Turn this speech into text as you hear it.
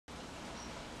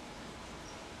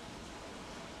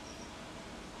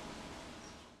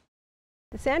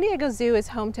The San Diego Zoo is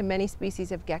home to many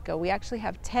species of gecko. We actually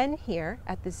have 10 here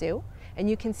at the zoo, and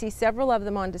you can see several of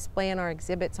them on display in our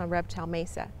exhibits on Reptile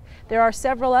Mesa. There are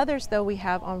several others, though, we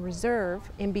have on reserve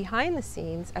in behind the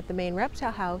scenes at the main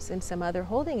reptile house and some other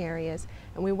holding areas,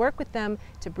 and we work with them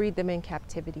to breed them in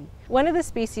captivity. One of the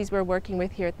species we're working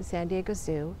with here at the San Diego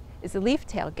Zoo is the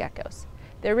leaf-tailed geckos.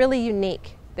 They're really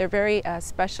unique. They're very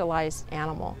specialized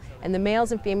animal, and the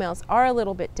males and females are a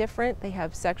little bit different. They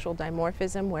have sexual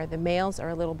dimorphism where the males are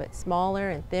a little bit smaller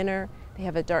and thinner. They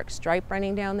have a dark stripe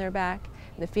running down their back,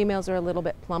 and the females are a little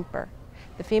bit plumper.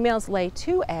 The females lay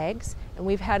 2 eggs, and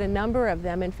we've had a number of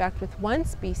them. In fact, with one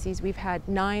species, we've had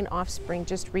 9 offspring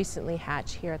just recently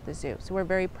hatch here at the zoo, so we're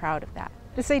very proud of that.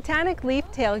 The satanic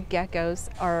leaf-tailed geckos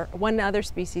are one other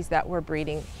species that we're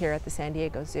breeding here at the San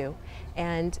Diego Zoo,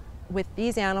 and with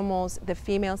these animals, the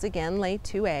females again lay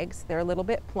 2 eggs. They're a little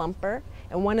bit plumper,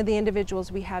 and one of the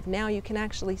individuals we have now, you can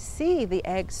actually see the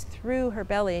eggs through her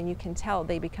belly, and you can tell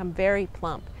they become very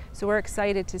plump. So we're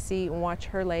excited to see and watch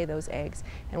her lay those eggs,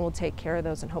 and we'll take care of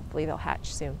those, and hopefully they'll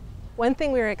hatch soon. One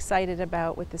thing we were excited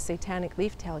about with the satanic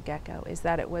leaf-tailed gecko is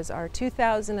that it was our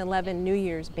 2011 New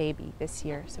Year's baby this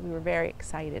year, so we were very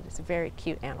excited. It's a very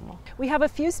cute animal. We have a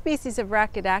few species of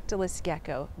Rhacodactylus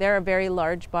gecko. They're a very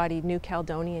large-bodied New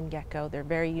Caledonian gecko. They're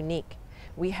very unique.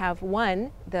 We have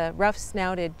one, the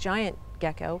rough-snouted giant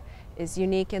gecko, is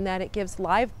unique in that it gives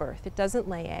live birth. It doesn't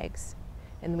lay eggs.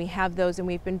 And we have those, and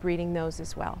we've been breeding those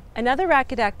as well. Another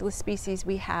Rhacodactylus species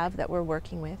we have that we're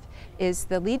working with is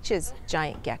the Leach's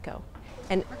giant gecko.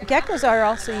 And geckos are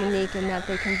also unique in that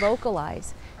they can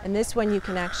vocalize, and this one you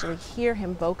can actually hear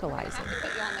him vocalizing.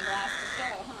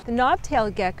 The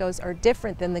knob-tailed geckos are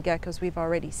different than the geckos we've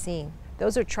already seen.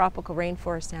 Those are tropical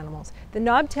rainforest animals. The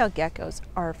knob-tailed geckos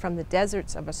are from the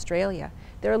deserts of Australia.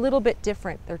 They're a little bit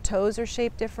different. Their toes are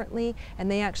shaped differently, and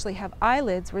they actually have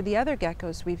eyelids where the other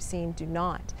geckos we've seen do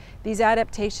not. These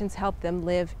adaptations help them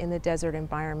live in the desert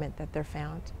environment that they're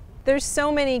found. There's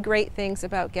so many great things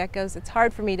about geckos, it's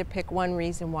hard for me to pick one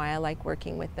reason why I like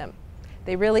working with them.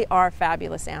 They really are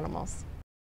fabulous animals.